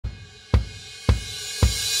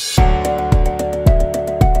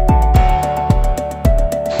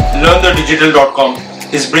LearnTheDigital.com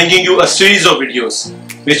is bringing you a series of videos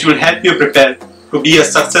which will help you prepare to be a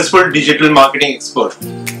successful digital marketing expert.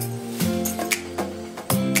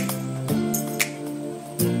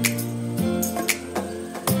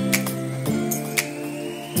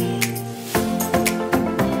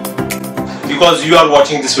 Because you are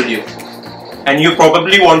watching this video and you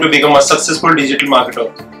probably want to become a successful digital marketer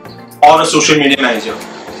or a social media manager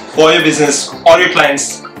for your business or your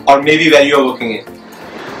clients or maybe where you are working in.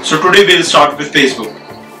 So today we'll start with Facebook.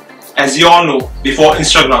 As you all know, before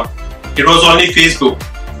Instagram, it was only Facebook,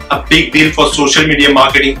 a big deal for social media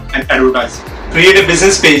marketing and advertising. Create a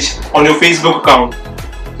business page on your Facebook account.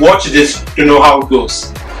 Watch this to know how it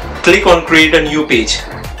goes. Click on create a new page.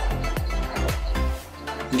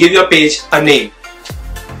 Give your page a name.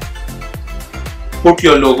 Put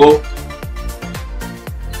your logo.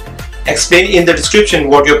 Explain in the description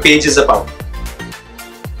what your page is about.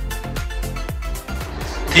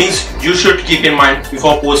 Things you should keep in mind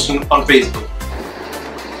before posting on Facebook.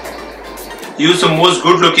 Use the most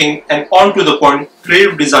good looking and on to the point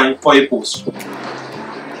creative design for your post.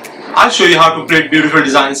 I'll show you how to create beautiful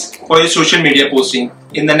designs for your social media posting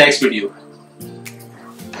in the next video.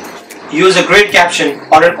 Use a great caption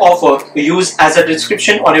or an offer to use as a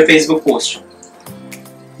description on your Facebook post.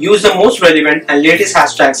 Use the most relevant and latest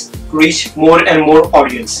hashtags to reach more and more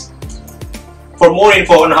audience. For more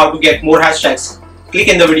info on how to get more hashtags, click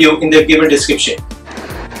in the video in the given description.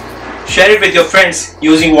 Share it with your friends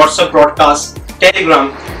using WhatsApp broadcast,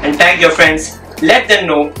 Telegram, and tag your friends. Let them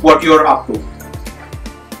know what you are up to.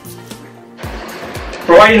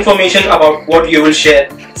 Provide information about what you will share,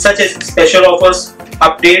 such as special offers,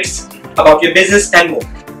 updates about your business and more.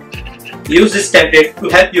 Use this template to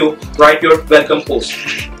help you write your welcome post.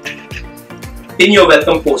 Pin your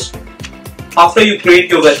welcome post. After you create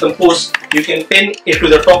your welcome post, you can pin it to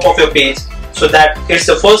the top of your page so that it's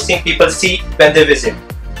the first thing people see when they visit.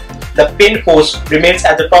 The pinned post remains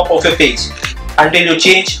at the top of your page until you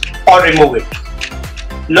change or remove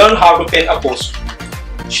it. Learn how to pin a post.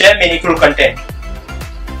 Share meaningful content.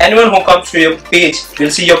 Anyone who comes to your page will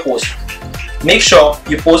see your post. Make sure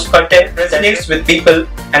you post content that resonates with people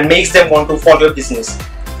and makes them want to follow your business.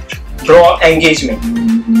 Draw engagement.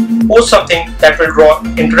 Post something that will draw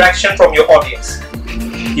interaction from your audience.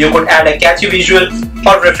 You could add a catchy visual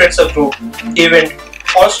or reference a group, event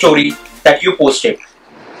or story that you posted.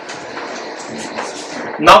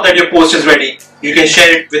 Now that your post is ready, you can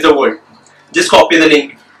share it with the world. Just copy the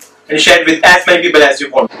link and share it with as many people as you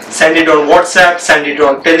want. Send it on WhatsApp, send it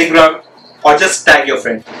on Telegram, or just tag your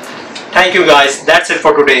friend. Thank you guys, that's it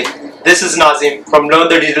for today. This is Nazim from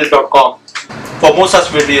LearnTheDigital.com. For more such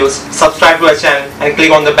videos, subscribe to our channel and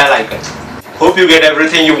click on the bell icon. Hope you get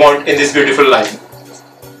everything you want in this beautiful life.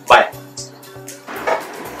 Bye.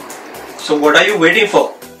 So what are you waiting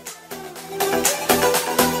for?